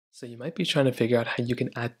So you might be trying to figure out how you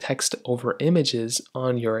can add text over images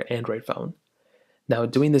on your Android phone. Now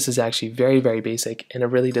doing this is actually very basic and it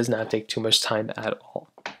really does not take too much time at all.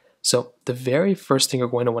 So the very first thing you're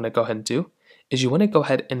going to want to go ahead and do is you want to go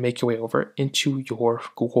ahead and make your way over into your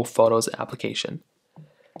Google Photos application.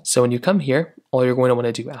 So when you come here, all you're going to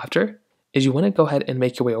want to do after is you want to go ahead and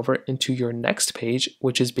make your way over into your next page,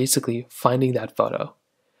 which is basically finding that photo.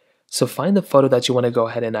 So find the photo that you want to go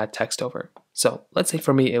ahead and add text over. So let's say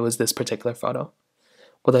for me, it was this particular photo.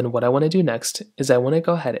 Well, then what I want to do next is I want to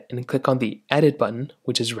go ahead and click on the edit button,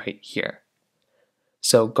 which is right here.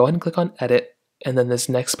 So go ahead and click on edit, and then this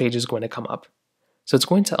next page is going to come up. So it's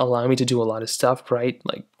going to allow me to do a lot of stuff, right?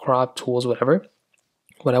 Like crop, tools, whatever.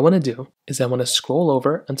 What I want to do is I want to scroll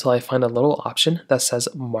over until I find a little option that says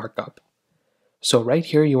markup. So right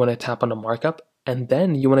here, you want to tap on a markup, and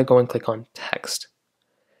then you want to go and click on text.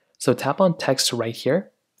 So tap on text right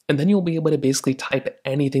here, and then you'll be able to basically type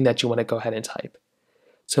anything that you want to go ahead and type.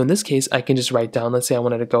 So in this case, I can just write down, let's say I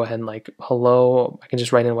wanted to go ahead and like, hello, I can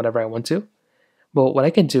just write in whatever I want to. But what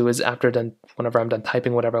I can do is whenever I'm done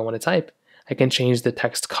typing whatever I want to type, I can change the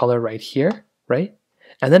text color right here, right?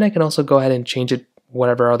 And then I can also go ahead and change it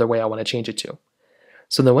whatever other way I want to change it to.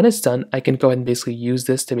 So then when it's done, I can go ahead and basically use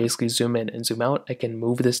this to basically zoom in and zoom out. I can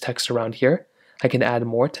move this text around here. I can add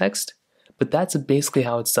more text. But that's basically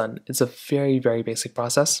how it's done. It's a very basic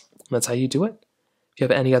process. That's how you do it. If you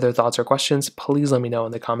have any other thoughts or questions, please let me know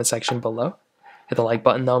in the comment section below. Hit the like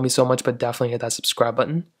button, that would mean so much, but definitely hit that subscribe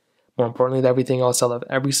button. More importantly than everything else, I love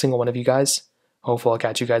every single one of you guys. Hopefully I'll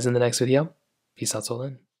catch you guys in the next video. Peace out till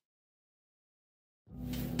then.